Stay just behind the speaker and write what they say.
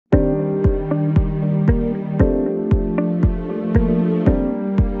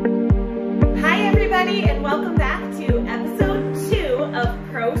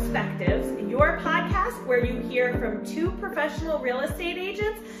hear from two professional real estate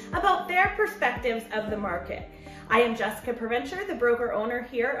agents about their perspectives of the market. I am Jessica Provencher, the broker owner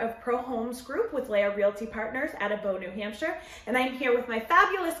here of Pro Homes Group with Leah Realty Partners out of Bow, New Hampshire, and I'm here with my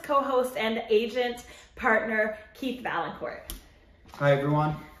fabulous co-host and agent partner, Keith Valancourt. Hi,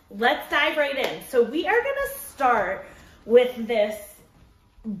 everyone. Let's dive right in. So we are going to start with this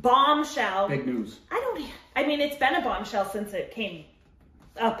bombshell. Big news. I mean, it's been a bombshell since it came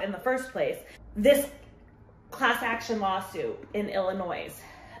up in the first place. This class action lawsuit in Illinois.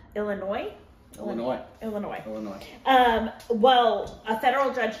 Illinois. Well, a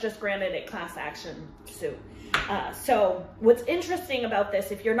federal judge just granted a class action suit. So what's interesting about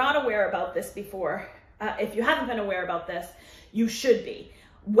this, if you're not aware about this before, if you haven't been aware about this, you should be.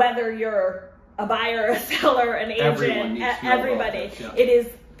 Whether you're a buyer, a seller, an agent, everybody, yeah.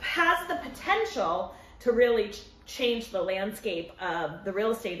 It has the potential to really change the landscape of the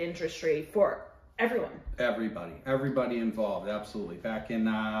real estate industry for everyone. Everybody involved, absolutely. Back in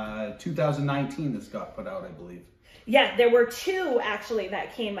 2019, this got put out, I believe. Yeah, there were two actually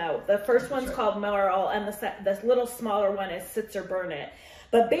that came out. The first one's called Merrill, and the little smaller one is Sits or Burn It.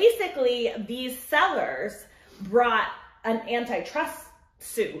 But basically, these sellers brought an antitrust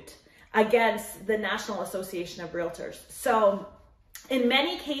suit against the National Association of Realtors. So in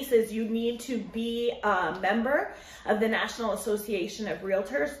many cases, you need to be a member of the National Association of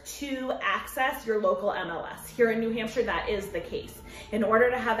Realtors to access your local MLS. Here in New Hampshire, that is the case. In order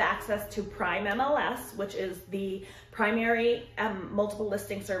to have access to Prime MLS, which is the primary multiple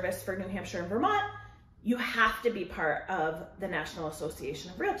listing service for New Hampshire and Vermont, you have to be part of the National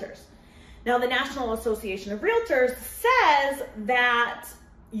Association of Realtors. Now, the National Association of Realtors says that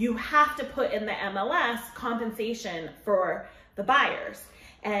you have to put in the MLS compensation for the buyers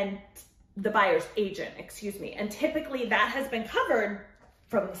and the buyer's agent, and typically that has been covered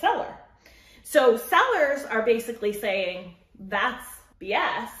from the seller. So sellers are basically saying that's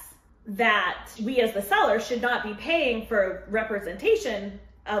BS, that we as the seller should not be paying for representation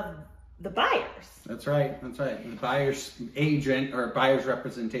of the buyers. That's right. The buyer's agent or buyer's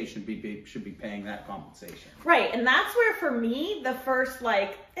representation should be paying that compensation. Right, and that's where for me the first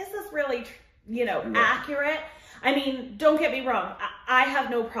is this really accurate? I mean, don't get me wrong. I have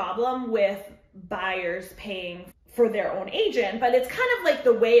no problem with buyers paying for their own agent, but it's kind of like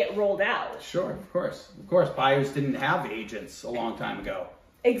the way it rolled out. Sure, of course. Buyers didn't have agents a long time ago.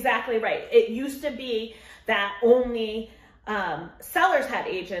 Exactly right. It used to be that only sellers had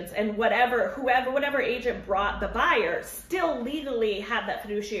agents, and whatever agent brought the buyer still legally had that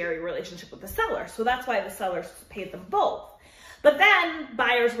fiduciary relationship with the seller. So that's why the sellers paid them both. But then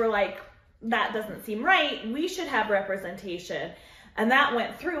buyers were like, that doesnn't seem right. We should have representation. And that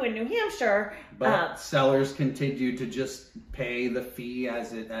went through in New Hampshire. But sellers continued to just pay the fee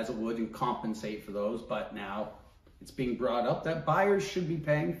as it would and compensate for those. But now it's being brought up that buyers should be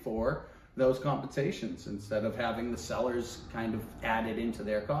paying for those compensations instead of having the sellers kind of added into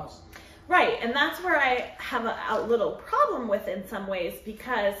their costs. Right, and that's where I have a little problem with in some ways,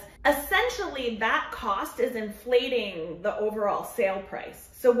 because essentially that cost is inflating the overall sale price.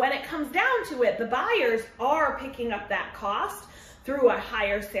 So when it comes down to it, the buyers are picking up that cost through a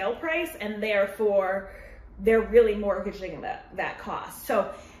higher sale price, and therefore they're really mortgaging that cost.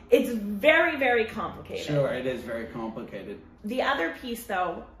 So it's very, very complicated. Sure, it is very complicated. The other piece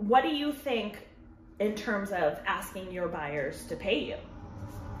though, what do you think in terms of asking your buyers to pay you?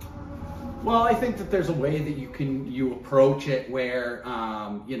 Well, I think that there's a way that you approach it where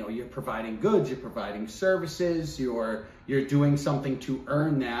you're providing goods, you're providing services, you're doing something to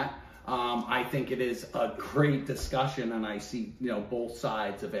earn that. I think it is a great discussion, and I see both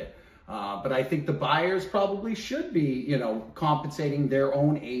sides of it. But I think the buyers probably should be compensating their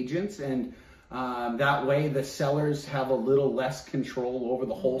own agents, and that way the sellers have a little less control over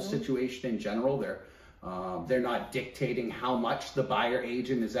the whole situation in general. They're not dictating how much the buyer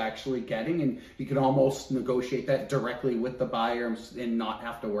agent is actually getting, and you can almost negotiate that directly with the buyer and not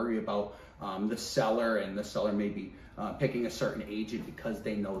have to worry about the seller, and the seller may be picking a certain agent because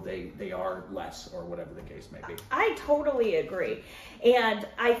they know they are less, or whatever the case may be. I totally agree. And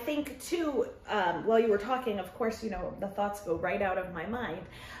I think too, while you were talking, of course, the thoughts go right out of my mind,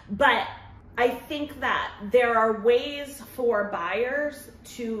 but I think that there are ways for buyers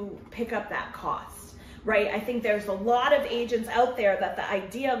to pick up that cost. Right? I think there's a lot of agents out there that the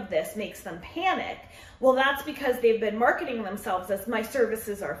idea of this makes them panic. Well, that's because they've been marketing themselves as my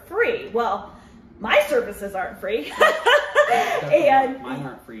services are free. Well, my services aren't free. And mine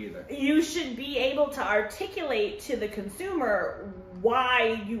aren't free either. You should be able to articulate to the consumer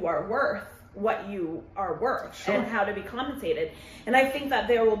why you are worth what you are worth Sure. and how to be compensated. And I think that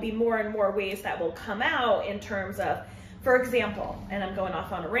there will be more and more ways that will come out in terms of, for example, and I'm going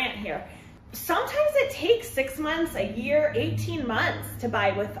off on a rant here, sometimes it takes 6 months, a year, 18 months to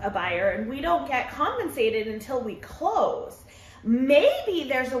buy with a buyer, and we don't get compensated until we close. Maybe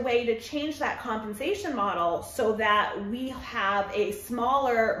there's a way to change that compensation model so that we have a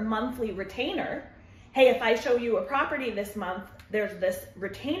smaller monthly retainer. Hey, if I show you a property this month, there's this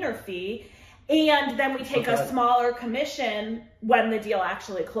retainer fee, and then we take a smaller commission when the deal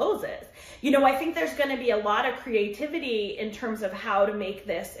actually closes. You know, I think there's going to be a lot of creativity in terms of how to make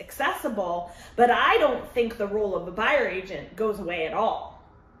this accessible, but I don't think the role of a buyer agent goes away at all.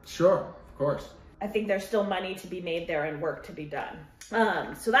 Sure, of course. I think there's still money to be made there and work to be done.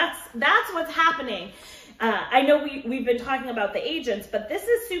 So that's what's happening. I know we've been talking about the agents, but this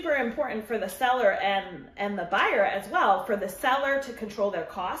is super important for the seller and the buyer as well. For the seller to control their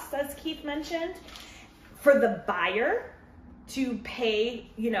costs, as Keith mentioned. For the buyer to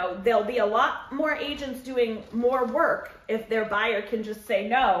pay, you know, there'll be a lot more agents doing more work if their buyer can just say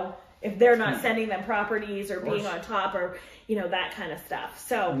no, if they're not sending them properties or being on top or, you know, that kind of stuff.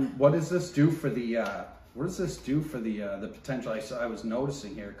 So what does this do for the potential? I was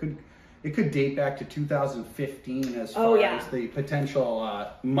noticing here, it could date back to 2015 as far as the potential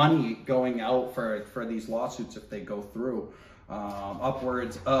money going out for these lawsuits if they go through.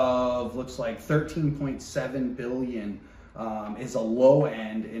 Upwards of, looks like 13.7 billion is a low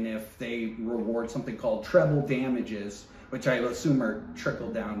end, and if they reward something called treble damages, which I assume are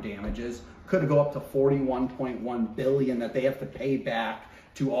trickle down damages, could go up to 41.1 billion that they have to pay back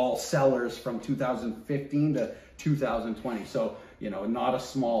to all sellers from 2015 to 2020. So, you know, not a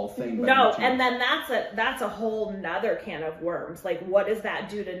small thing. No, and then that's a whole nother can of worms. Like, what does that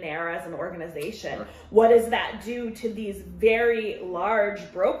do to NARE as an organization? Sure. What does that do to these very large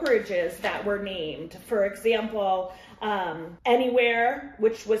brokerages that were named? For example, Anywhere,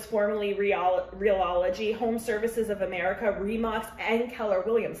 which was formerly Realogy, Home Services of America, Remax, and Keller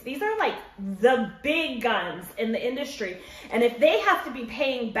Williams. These are like the big guns in the industry. And if they have to be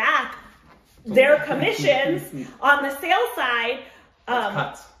paying back their commissions on the sales side,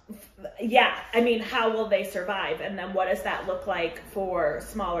 cuts. Yeah, I mean, how will they survive? And then what does that look like for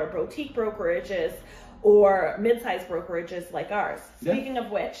smaller boutique brokerages or mid-sized brokerages like ours? Yeah. Speaking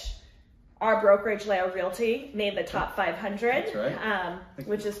of which, our brokerage, Leo Realty, made the top 500, That's right.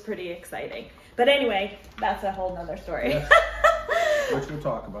 Which is pretty exciting. But anyway, that's a whole nother story. Yes. Which we'll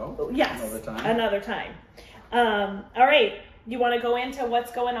talk about another time. All right. You want to go into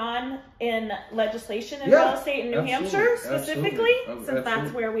what's going on in legislation in real estate in New Hampshire specifically, since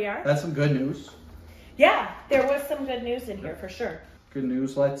that's where we are? That's some good news. Yeah, there was some good news in here for sure. Good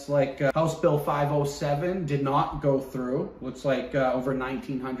news. House Bill 507 did not go through. Looks like over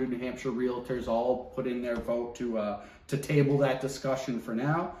 1,900 New Hampshire realtors all put in their vote to table that discussion for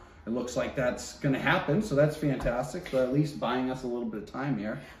now. It looks like that's going to happen, so that's fantastic. So at least buying us a little bit of time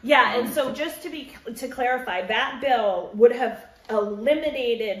here. Yeah, and so just to clarify, that bill would have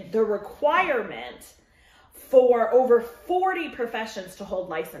eliminated the requirement for over 40 professions to hold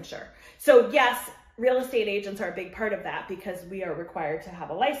licensure. So yes, real estate agents are a big part of that because we are required to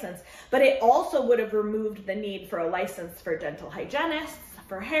have a license, but it also would have removed the need for a license for dental hygienists,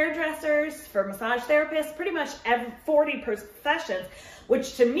 for hairdressers, for massage therapists, pretty much 40 professions,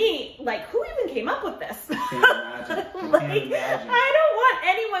 which to me, like, who even came up with this? Can't imagine. Can't imagine. I don't want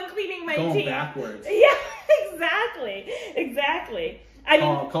anyone cleaning my teeth. Going backwards. Yeah, exactly.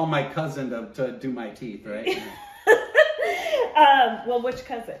 Call my cousin to do my teeth, right? Well, which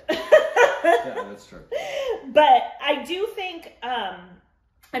cousin? Yeah, that's true. But I do think, I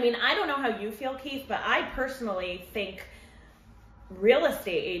mean, I don't know how you feel, Keith, but I personally think real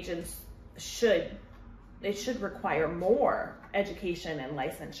estate agents should require more education and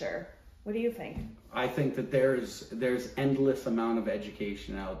licensure. What do you think? I think that there's endless amount of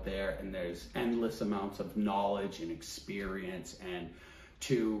education out there, and there's endless amounts of knowledge and experience, and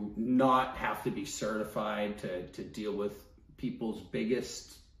to not have to be certified to deal with people's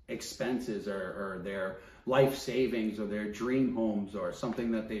biggest expenses or their life savings or their dream homes or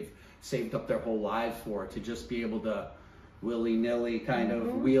something that they've saved up their whole lives for, to just be able to willy-nilly kind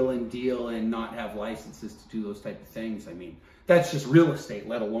of wheel and deal and not have licenses to do those type of things. I mean, that's just real estate,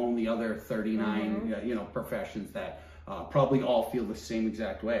 let alone the other 39 professions that probably all feel the same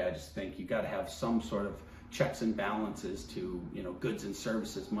exact way. I just think you got to have some sort of checks and balances to, goods and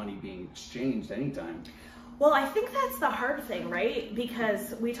services, money being exchanged anytime. Well, I think that's the hard thing, right?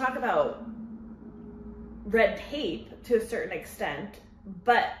 Because we talk about red tape to a certain extent,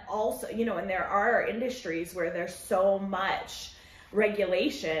 but also, and there are industries where there's so much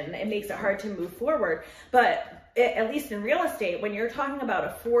regulation, it makes it hard to move forward. But at least in real estate, when you're talking about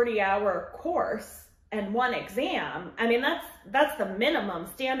a 40-hour course and one exam, I mean, that's the minimum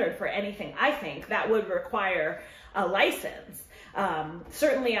standard for anything, I think, that would require a license.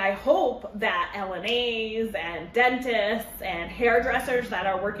 Certainly, I hope that LNAs and dentists and hairdressers that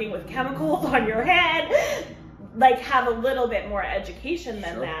are working with chemicals on your head like have a little bit more education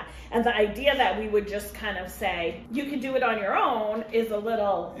than that. And the idea that we would just kind of say you can do it on your own is a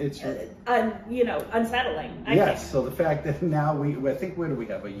little unsettling, I think. So the fact that now I think, where do we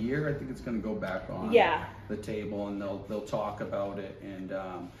have, a year? I think it's going to go back on the table, and they'll talk about it. And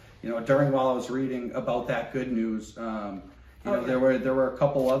while I was reading about that good news, there were a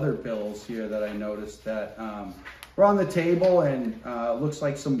couple other bills here that I noticed that were on the table, and looks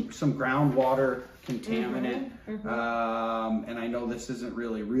like some groundwater contaminant. And I know this isn't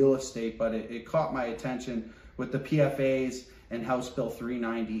really real estate, but it caught my attention with the PFAs and House Bill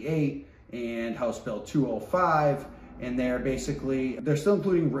 398 and House Bill 205. And they're still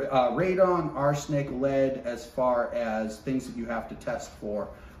including radon, arsenic, lead as far as things that you have to test for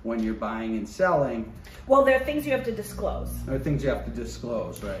when you're buying and selling. Well, there are things you have to disclose. There are things you have to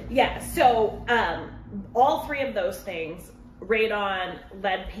disclose, right? Yeah, so all three of those things, radon,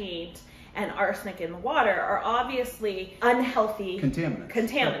 lead paint, and arsenic in the water, are obviously unhealthy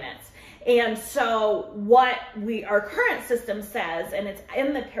contaminants. And so what our current system says, and it's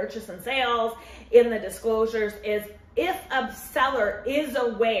in the purchase and sales, in the disclosures, is if a seller is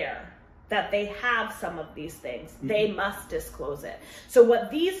aware that they have some of these things, they must disclose it. So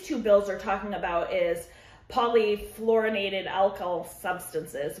what these two bills are talking about is polyfluorinated alkyl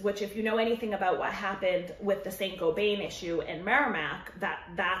substances, which, if you know anything about what happened with the St. Gobain issue in Merrimack,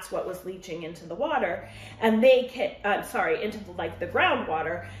 that's what was leaching into the water, and into the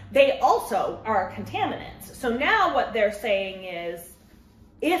groundwater. They also are contaminants. So now what they're saying is,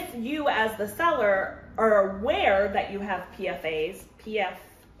 if you as the seller are aware that you have PFAS,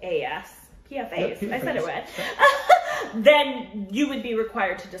 I said it right, then you would be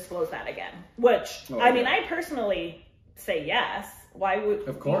required to disclose that again, which, I personally say yes. Why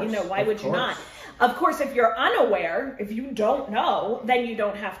would, why would you not? Of course, if you're unaware, if you don't know, then you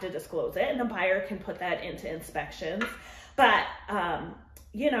don't have to disclose it, and the buyer can put that into inspections. But, I'm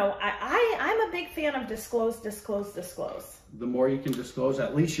a big fan of disclose. The more you can disclose,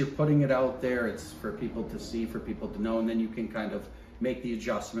 at least you're putting it out there. It's for people to see, for people to know, and then you can kind of make the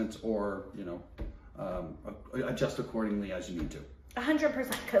adjustments or, adjust accordingly as you need to.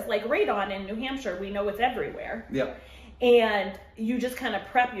 100%, because like radon in New Hampshire, we know it's everywhere. Yep. And you just kind of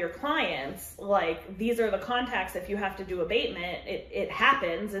prep your clients, like, these are the contacts if you have to do abatement. It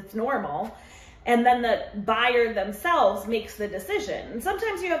happens, it's normal. And then the buyer themselves makes the decision. And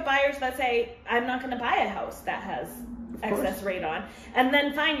sometimes you have buyers that say, I'm not going to buy a house that has excess radon. And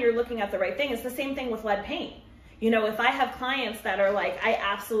then fine, you're looking at the right thing. It's the same thing with lead paint. If I have clients that are like, I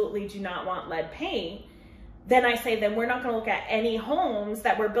absolutely do not want lead paint, then I say, then we're not going to look at any homes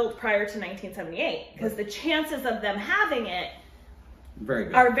that were built prior to 1978, because the chances of them having it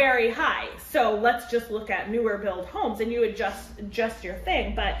are very high. So let's just look at newer build homes, and you adjust your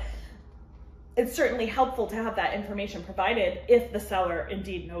thing. But it's certainly helpful to have that information provided if the seller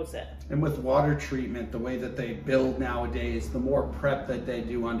indeed knows it. And with water treatment, the way that they build nowadays, the more prep that they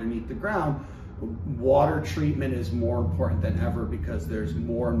do underneath the ground, water treatment is more important than ever, because there's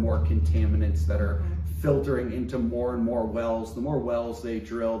more and more contaminants that are filtering into more and more wells. The more wells they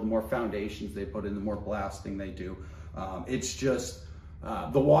drill, the more foundations they put in, the more blasting they do. It's just,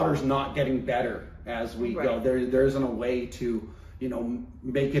 the water's not getting better as we go. There isn't a way to,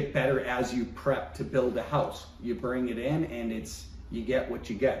 make it better as you prep to build a house. You bring it in and you get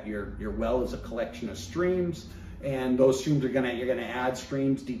what you get. Your well is a collection of streams. And those streams you're gonna add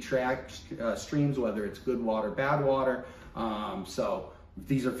streams, detract streams, whether it's good water, bad water. So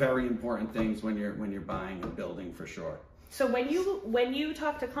these are very important things when you're buying and building, for sure. So when you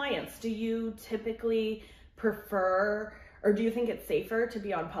talk to clients, do you typically prefer, or do you think it's safer to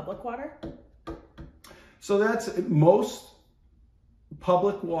be on public water? So most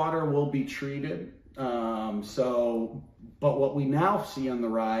public water will be treated. But what we now see on the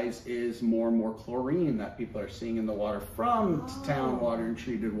rise is more and more chlorine that people are seeing in the water from town water and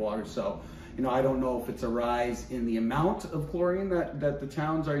treated water. So, I don't know if it's a rise in the amount of chlorine that the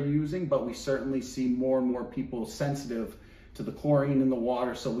towns are using, but we certainly see more and more people sensitive to the chlorine in the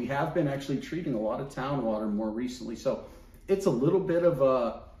water. So we have been actually treating a lot of town water more recently. So it's a little bit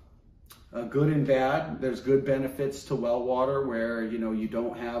of Good and bad. There's good benefits to well water where, you know, you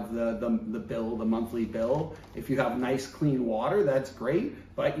don't have the monthly bill. If you have nice clean water, that's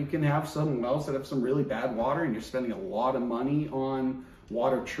great, but you can have some wells that have some really bad water and you're spending a lot of money on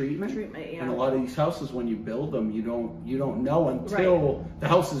water treatment. Yeah. And a lot of these houses, when you build them, you don't know until the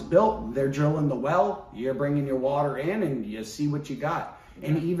house is built. They're drilling the well, you're bringing your water in and you see what you got.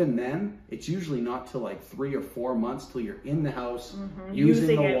 And even then, it's usually not till like 3 or 4 months till you're in the house,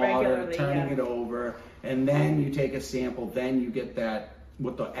 using the water, turning it over, and then you take a sample, then you get that,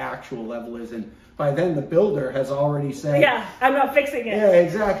 what the actual level is. And by then the builder has already said, yeah, I'm not fixing it. Yeah,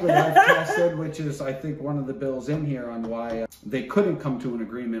 exactly. I've tested, which is, I think, one of the bills in here on why they couldn't come to an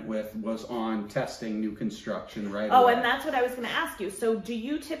agreement with was on testing new construction right away. And that's what I was going to ask you. So do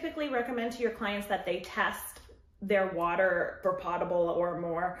you typically recommend to your clients that they test their water for potable or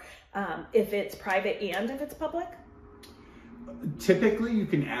more, if it's private and if it's public? Typically, you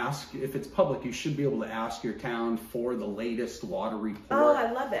can ask, if it's public, you should be able to ask your town for the latest water report. Oh,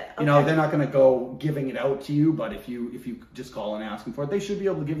 I love it. Okay. You know, they're not going to go giving it out to you, but if you just call and ask them for it, they should be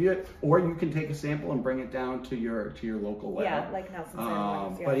able to give you it, or you can take a sample and bring it down to your local well. Yeah, like Nelson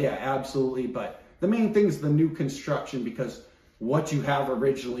Sandwich. Yeah. But yeah, absolutely. But the main thing is the new construction, because what you have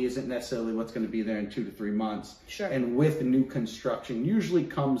originally isn't necessarily what's going to be there in 2 to 3 months. Sure. And with new construction, usually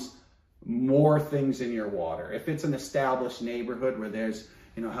comes more things in your water. If it's an established neighborhood where there's,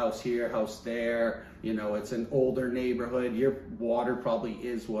 you know, house here, house there, you know, it's an older neighborhood, your water probably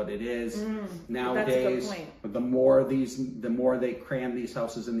is what it is. Nowadays, that's a good point. the more they cram these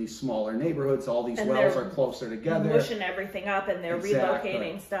houses in these smaller neighborhoods, all these wells are closer together. Mushing everything up and they're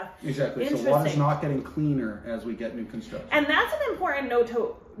relocating stuff. Exactly. So water's not getting cleaner as we get new construction. And that's an important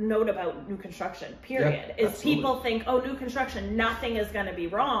note about new construction, period. Yep, is absolutely. People think, oh, new construction, nothing is going to be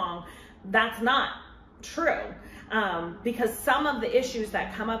wrong. That's not true. Because some of the issues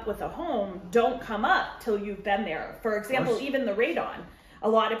that come up with a home don't come up till you've been there. For example, even the radon. A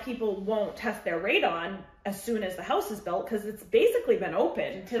lot of people won't test their radon as soon as the house is built because it's basically been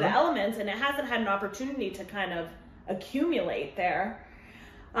open to the elements and it hasn't had an opportunity to kind of accumulate there.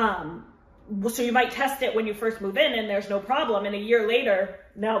 So you might test it when you first move in and there's no problem, and a year later,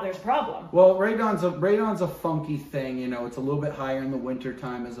 now there's a problem. Well, radon's a funky thing, you know. It's a little bit higher in the winter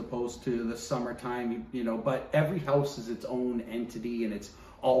time as opposed to the summertime, you know, but every house is its own entity and it's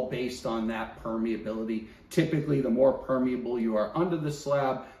all based on that permeability. Typically, the more permeable you are under the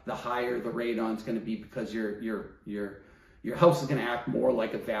slab, the higher the radon's going to be, because your house is going to act more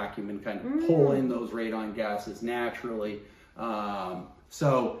like a vacuum and kind of pull in those radon gases naturally.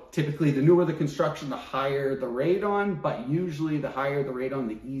 So typically, the newer the construction, the higher the radon, but usually the higher the radon,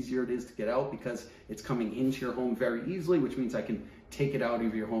 the easier it is to get out, because it's coming into your home very easily, which means I can take it out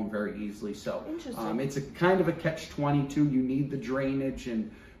of your home very easily. So it's a kind of a catch-22. You need the drainage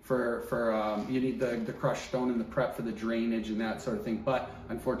and you need the crushed stone and the prep for the drainage and that sort of thing. But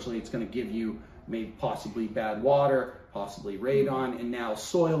unfortunately, it's going to give you maybe possibly bad water, possibly radon, and now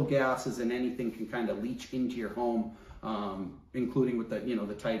soil gases and anything can kind of leach into your home. Including with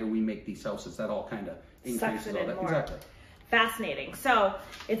the tighter we make these houses, that all kind of increases all that. Exactly. Fascinating. So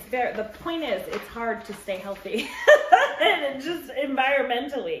the point is, it's hard to stay healthy and just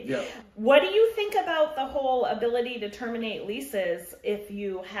environmentally. Yeah. What do you think about the whole ability to terminate leases if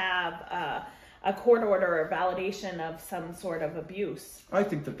you have a court order or validation of some sort of abuse? I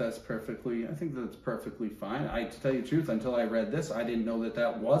think that's perfectly fine. To tell you the truth, until I read this, I didn't know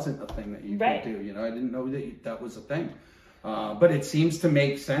that wasn't a thing that you could do. You know, I didn't know that was a thing. But it seems to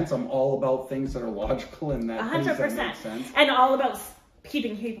make sense. I'm all about things that are logical and that 100%. Things that make sense. And all about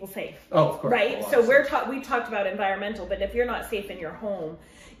keeping people safe. Oh, of course. Right? So we talked about environmental, but if you're not safe in your home,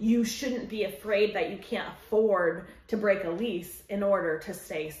 you shouldn't be afraid that you can't afford to break a lease in order to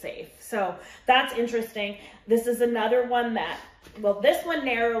stay safe. So that's interesting. This is another one this one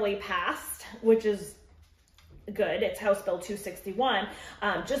narrowly passed, which is good. It's House Bill 261.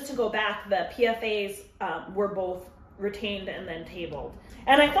 Just to go back, the PFAs were both retained and then tabled.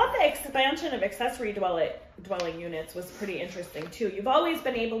 And I thought the expansion of accessory dwelling units was pretty interesting too. You've always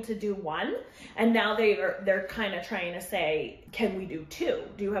been able to do one, and now they're kind of trying to say, can we do two?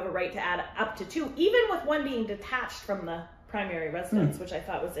 Do you have a right to add up to two, even with one being detached from the primary residence, which I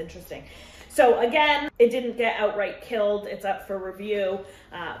thought was interesting. So again, it didn't get outright killed. It's up for review.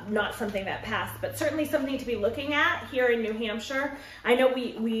 Not something that passed, but certainly something to be looking at here in New Hampshire. I know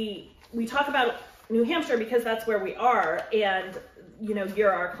we talk about New Hampshire because that's where we are, and you know,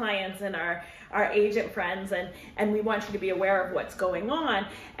 you're our clients and our agent friends, and we want you to be aware of what's going on.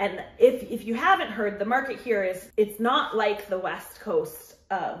 And if you haven't heard, the market here it's not like the West Coast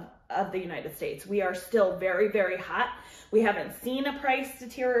of the United States. We are still very, very hot. We haven't seen a price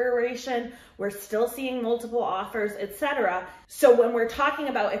deterioration. We're still seeing multiple offers, etc. So when we're talking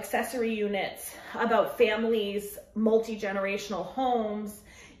about accessory units, about families, multi-generational homes,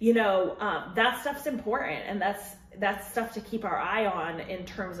 you know, that stuff's important, and that's stuff to keep our eye on in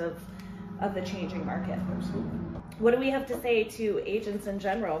terms of the changing market. Absolutely. What do we have to say to agents in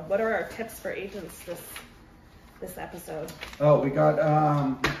general? What are our tips for agents this episode? Oh, we got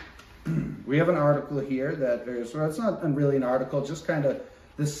we have an article here that is, well, it's not really an article, just kind of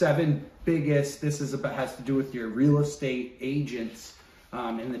the 7 biggest, this is about, has to do with your real estate agents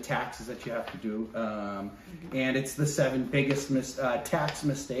and the taxes that you have to do. And it's the 7 biggest tax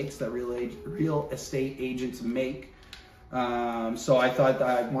mistakes that real estate agents make. So I thought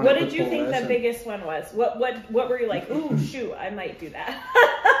I wanted to What did you think the biggest one was? What were you like, ooh, shoot, I might do that?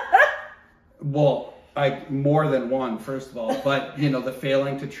 Well, more than one, first of all, but you know, the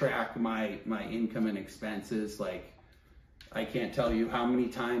failing to track my income and expenses. Like, I can't tell you how many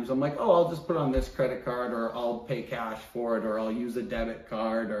times I'm like, oh, I'll just put on this credit card, or I'll pay cash for it, or I'll use a debit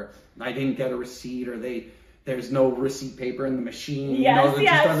card, or I didn't get a receipt, or there's no receipt paper in the machine. Yes, you know, that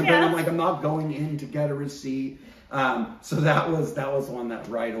yes, just doesn't yes. I'm like, I'm not going in to get a receipt. So that was one that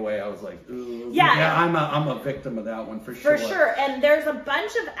right away I was like, ooh, yeah, I'm a victim of that one for sure. For sure. And there's a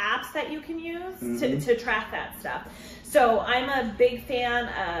bunch of apps that you can use to track that stuff. So I'm a big fan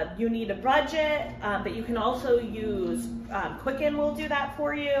of You Need a Budget, but you can also use Quicken will do that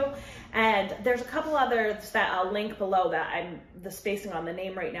for you. And there's a couple others that I'll link below that I'm the spacing on the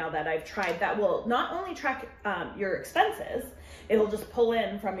name right now that I've tried that will not only track your expenses, it'll just pull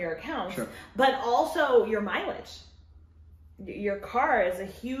in from your accounts, sure, but also your mileage. Your car is a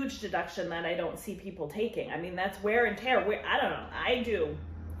huge deduction that I don't see people taking. I mean, that's wear and tear. I don't know. I do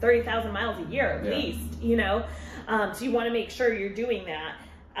 30,000 miles a year at least, you know? So you want to make sure you're doing that.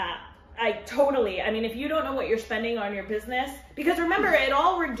 I mean, if you don't know what you're spending on your business, because remember, it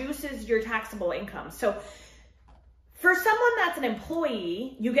all reduces your taxable income. So for someone that's an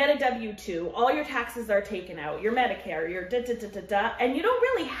employee, you get a W-2, all your taxes are taken out, your Medicare, your and you don't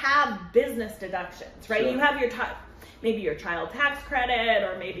really have business deductions, right? Sure. You have your maybe your child tax credit,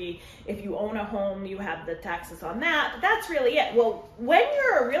 or maybe if you own a home, you have the taxes on that, but that's really it. Well, when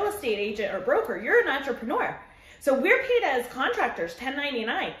you're a real estate agent or broker, you're an entrepreneur. So we're paid as contractors,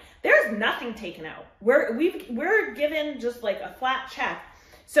 1099. There's nothing taken out. We're given just like a flat check.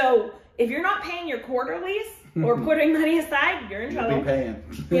 So if you're not paying your quarterlies or putting money aside, you're in trouble. You'll be paying.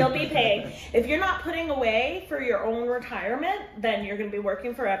 You'll be paying. If you're not putting away for your own retirement, then you're going to be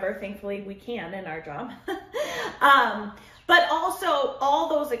working forever. Thankfully, we can in our job. But also all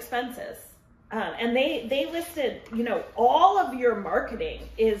those expenses. And they listed, you know, all of your marketing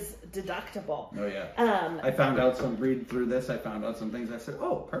is deductible. Oh yeah. I found out reading through this, I found out some things I said,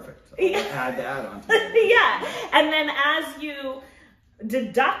 oh, perfect. So I'll add that on to it. Yeah. And then as you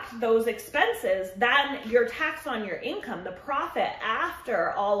deduct those expenses, then your tax on your income, the profit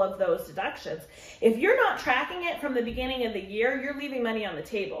after all of those deductions, if you're not tracking it from the beginning of the year, you're leaving money on the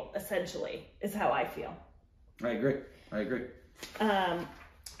table, essentially, is how I feel. I agree.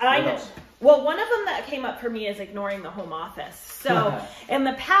 Well, one of them that came up for me is ignoring the home office. So in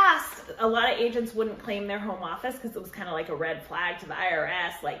the past, a lot of agents wouldn't claim their home office because it was kind of like a red flag to the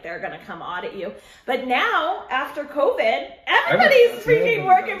IRS, like they're going to come audit you. But now, after COVID, everybody's freaking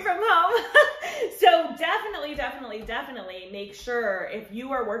working from home. So definitely make sure if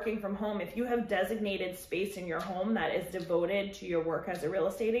you are working from home, if you have designated space in your home that is devoted to your work as a real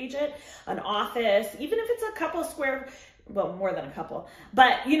estate agent, an office, even if it's a couple square, well, more than a couple,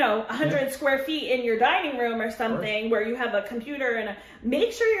 but you know, 100 square feet in your dining room or something where you have a computer and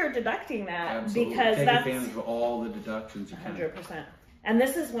make sure you're deducting that. Absolutely. Because take that's advantage of all the deductions you can. 100%. And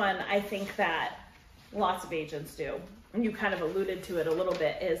this is one I think that lots of agents do. And you kind of alluded to it a little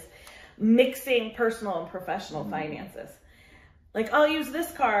bit, is mixing personal and professional finances. Like, I'll use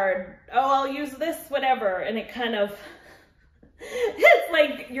this card. Oh, I'll use this, whatever. And it kind of, it's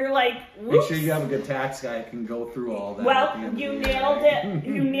like, you're like, whoops. Make sure you have a good tax guy who can go through all that. Well, you nailed it.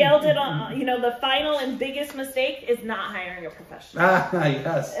 You nailed it on, you know, the final and biggest mistake is not hiring a professional.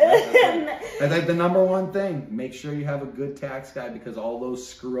 Yes. I think the number one thing, make sure you have a good tax guy, because all those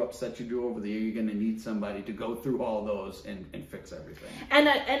screw ups that you do over the year, you're going to need somebody to go through all those and fix everything. And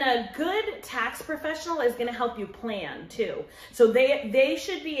a good tax professional is going to help you plan too. So they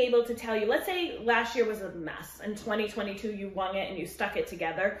should be able to tell you, let's say last year was a mess and 2022 you won it and you stuck it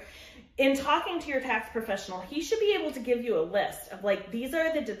together. In talking to your tax professional, he should be able to give you a list of like, these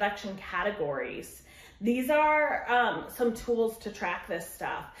are the deduction categories. These are some tools to track this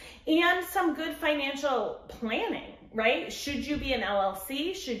stuff, and some good financial planning right? Should you be an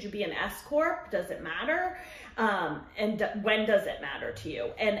LLC? Should you be an S Corp? Does it matter? And when does it matter to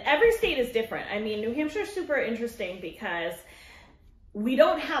you? And every state is different. I mean, New Hampshire is super interesting because we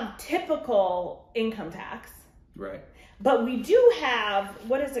don't have typical income tax. Right. But we do have,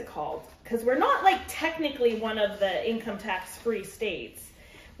 what is it called? Because we're not like technically one of the income tax free states.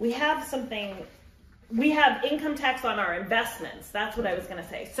 We have something, we have income tax on our investments. That's what I was going to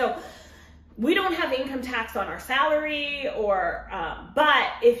say. So we don't have income tax on our salary or, but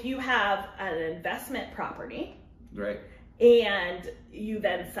if you have an investment property, right, and you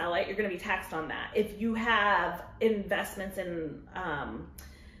then sell it, you're going to be taxed on that. If you have investments in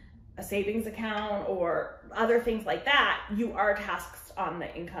a savings account or other things like that, you are taxed on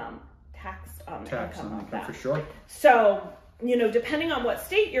the income, of that. For sure. So, you know, depending on what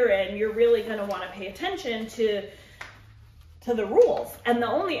state you're in, you're really going to want to pay attention to the rules. And the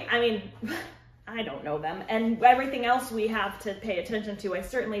only, I mean, I don't know them, and everything else we have to pay attention to, I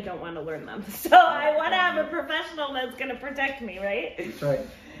certainly don't want to learn them. So I want to have a professional that's going to protect me, right? That's right.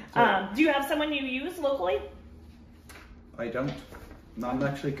 That's right. Do you have someone you use locally? I don't. I'm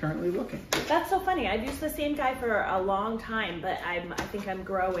actually currently looking. That's so funny. I've used the same guy for a long time, but I think I'm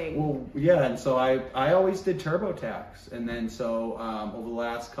growing. Well, yeah, and so I always did TurboTax, and then so over the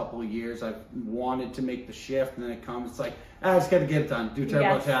last couple of years, I've wanted to make the shift, and then it comes, it's like, I just got to get it done, do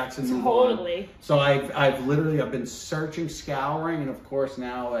TurboTax, yes, and move on. So I've literally been searching, scouring, and of course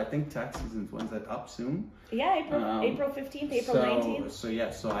now I think tax season's, when's that, up soon? Yeah, April 15th, April 19th. So yeah,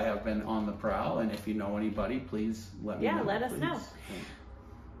 so I have been on the prowl, and if you know anybody, please let me know. Yeah, let us know.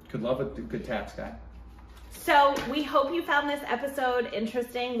 Could love a good tax guy. So we hope you found this episode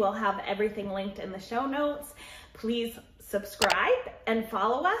interesting. We'll have everything linked in the show notes. Please subscribe and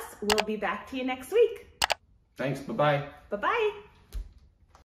follow us. We'll be back to you next week. Thanks. Bye-bye. Bye-bye.